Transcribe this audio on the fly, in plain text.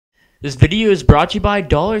This video is brought to you by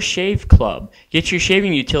Dollar Shave Club. Get your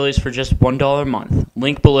shaving utilities for just $1 a month.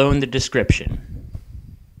 Link below in the description.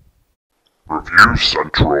 Review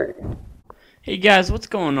Central. Hey guys, what's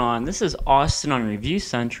going on? This is Austin on Review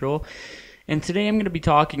Central, and today I'm going to be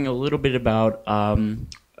talking a little bit about, I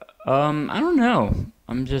don't know.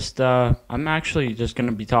 I'm actually just going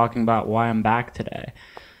to be talking about why I'm back today.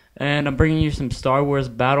 And I'm bringing you some Star Wars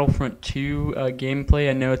Battlefront 2 gameplay.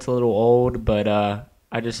 I know it's a little old, but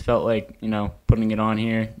I just felt like, putting it on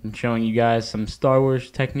here and showing you guys some Star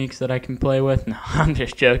Wars techniques that I can play with. No, I'm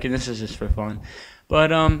just joking. This is just for fun.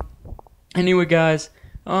 But anyway, guys,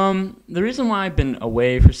 the reason why I've been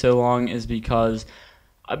away for so long is because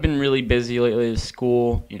I've been really busy lately with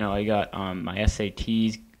school. I got my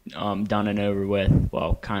SATs done and over with.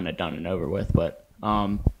 Well, kind of done and over with, but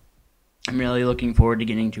I'm really looking forward to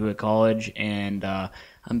getting to a college, and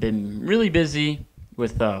I've been really busy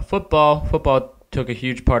with football. Football took a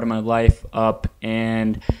huge part of my life up,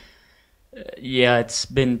 and yeah, it's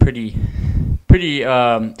been pretty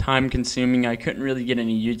time consuming. I couldn't really get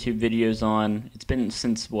any YouTube videos on. It's been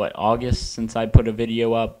since August since I put a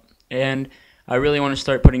video up, and I really want to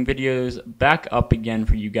start putting videos back up again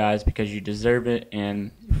for you guys because you deserve it.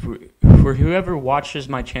 And for whoever watches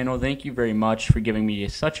my channel, thank you very much for giving me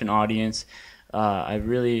such an audience. I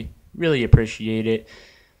really appreciate it.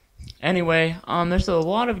 Anyway, there's a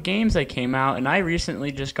lot of games that came out, and I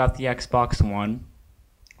recently just got the Xbox One,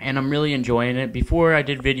 and I'm really enjoying it. Before, I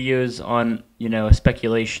did videos on,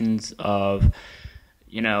 speculations of,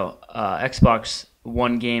 Xbox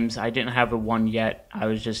One games. I didn't have a one yet. I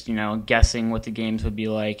was just, guessing what the games would be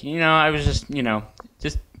like. I was just,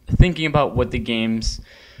 just thinking about what the games,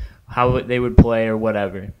 how they would play or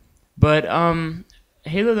whatever. But,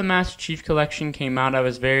 Halo the Master Chief Collection came out. I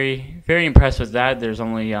was very impressed with that. There's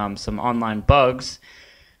only some online bugs.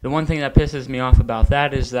 The one thing that pisses me off about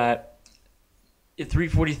that is that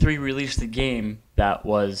 343 released a game that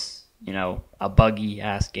was, a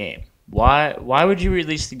buggy-ass game. Why would you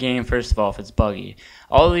release the game, first of all, if it's buggy?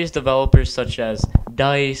 All of these developers, such as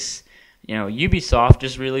DICE, Ubisoft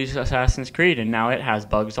just released Assassin's Creed, and now it has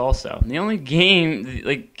bugs also. The only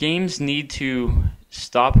games need to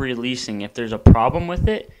stop releasing if there's a problem with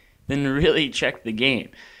it, then really check the game.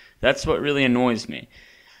 That's what really annoys me.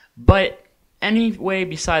 But anyway,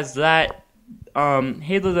 besides that,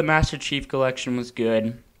 Halo the Master Chief Collection was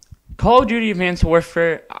good. Call of Duty Advanced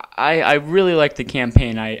Warfare, I really like the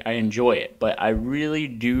campaign. I enjoy it, but I really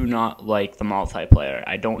do not like the multiplayer.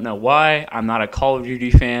 I don't know why. I'm not a Call of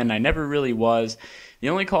Duty fan. I never really was. The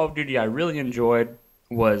only Call of Duty I really enjoyed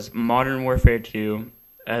was Modern Warfare 2,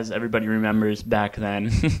 as everybody remembers back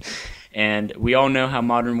then. And we all know how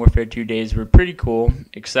Modern Warfare 2 days were pretty cool,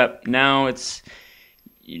 except now it's,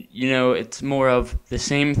 it's more of the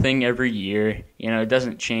same thing every year. It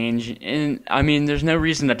doesn't change. And, I mean, there's no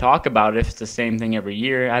reason to talk about it if it's the same thing every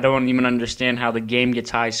year. I don't even understand how the game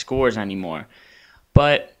gets high scores anymore.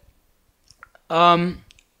 But,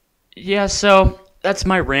 yeah, so that's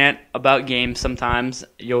my rant about games sometimes.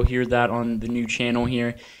 You'll hear that on the new channel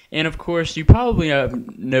here. And, of course, you probably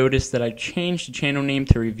have noticed that I changed the channel name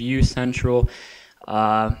to Review Central.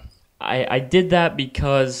 I did that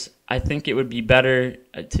because I think it would be better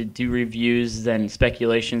to do reviews than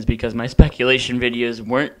speculations, because my speculation videos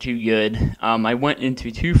weren't too good. I went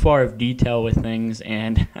into too far of detail with things,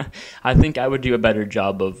 and I think I would do a better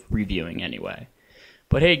job of reviewing anyway.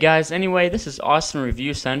 But hey guys, anyway, this is Austin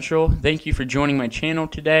Review Central. Thank you for joining my channel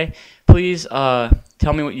today. Please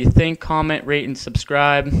tell me what you think, comment, rate, and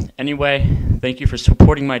subscribe. Anyway, thank you for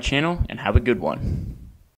supporting my channel, and have a good one.